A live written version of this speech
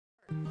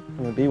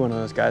I'm gonna be one of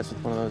those guys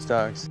with one of those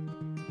dogs.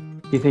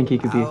 You think he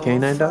could be a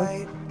canine dog?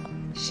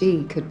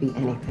 She could be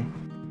anything.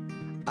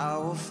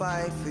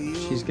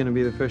 She's gonna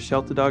be the first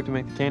shelter dog to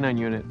make the canine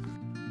unit.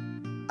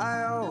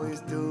 I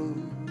always do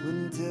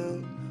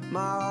until my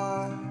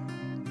heart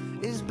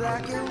is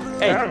black and blue.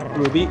 Hey,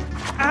 Ruby.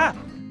 Ah!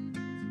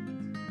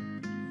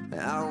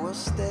 I will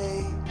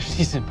stay.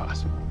 She's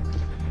impossible.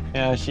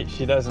 Yeah,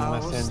 she doesn't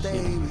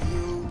listen.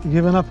 You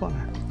giving up on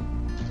her?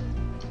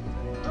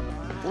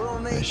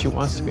 She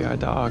wants to be our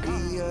dog.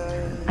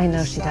 I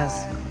know she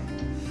does.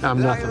 I'm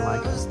nothing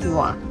like her. You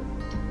are.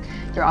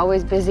 You're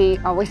always busy,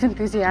 always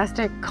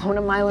enthusiastic, going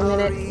a mile a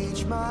minute.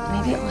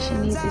 Maybe all she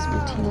needs is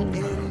routine.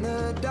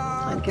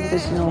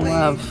 Unconditional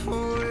love.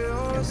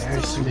 You're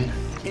embarrassing me.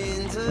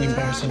 You're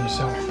embarrassing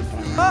yourself.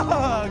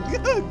 Oh,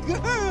 good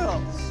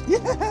girl!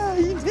 Yeah,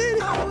 you did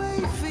it!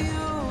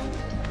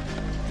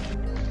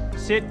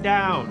 Sit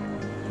down.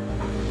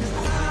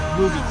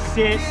 Ruby,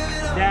 sit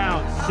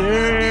down.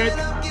 Sit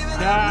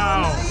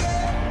down.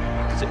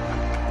 Sit.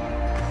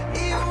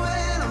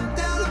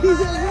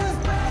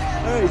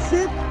 All right,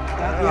 sit.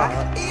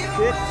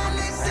 Sit.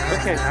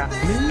 Okay.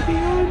 Maybe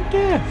I'm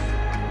deaf.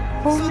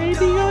 Or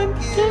maybe I'm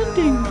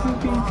tending to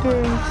be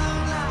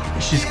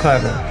deaf. She's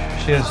clever.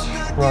 She has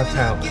raw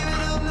talent.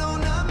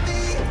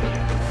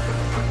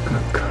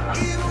 Good girl.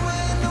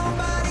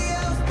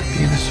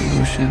 Be the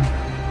solution,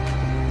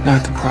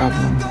 not the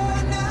problem.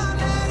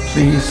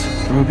 Please,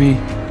 Ruby.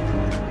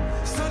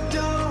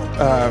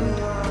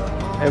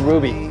 Hey,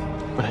 Ruby.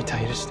 When I tell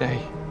you to stay,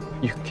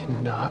 you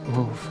cannot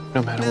move,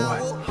 no matter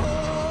what.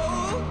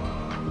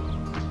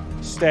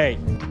 Stay.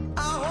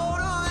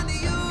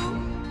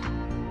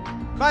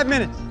 5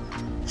 minutes.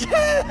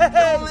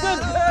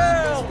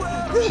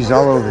 She's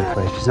all over the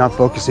place. She's not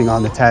focusing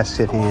on the tasks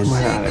at hand.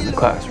 We're not in the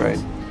class, right?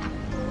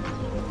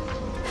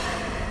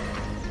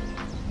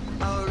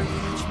 I'll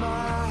reach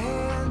my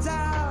hands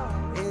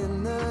out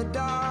in the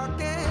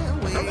dark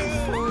and wait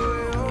for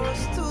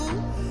yours to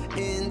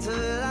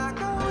enter like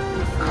a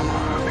wave. Come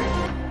on, Ruby.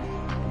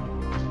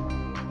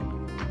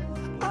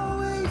 I'll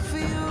wait for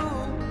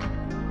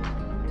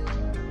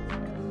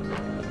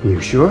you. You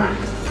sure?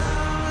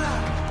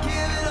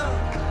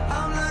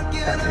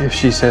 If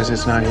she says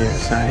it's not here,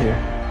 it's not here.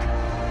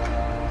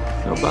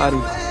 Nobody.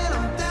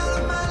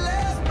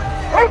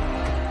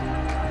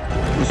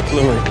 Who's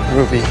Bluey?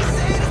 Ruby.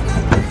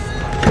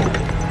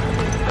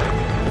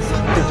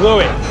 Hey,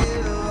 Bluey.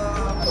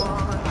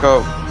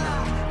 Go.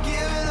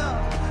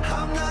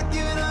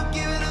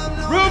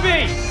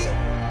 Ruby!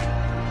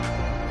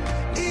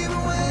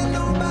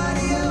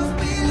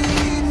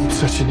 I'm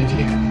such an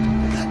idiot.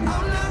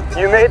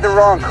 You made the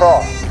wrong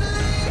call.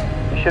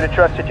 You should have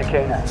trusted your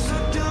canine.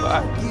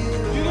 Bye.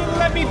 You didn't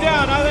let me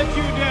down, I let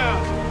you down.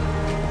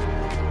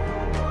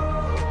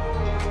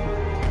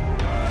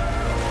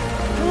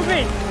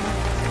 Ruby!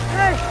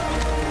 Hey!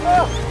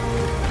 Oh!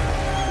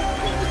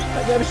 I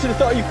never should have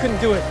thought you couldn't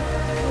do it.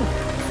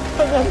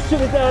 I never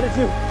should have doubted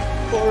you.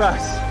 For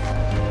us.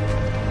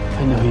 I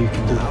know you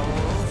can do it.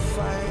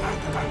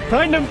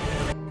 Find him!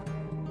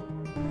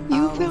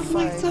 You found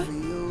my son?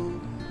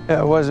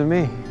 Yeah, it wasn't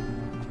me.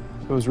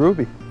 It was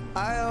Ruby.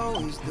 I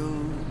always do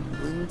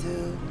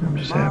until I'm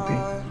just happy.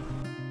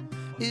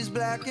 is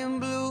black and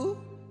blue.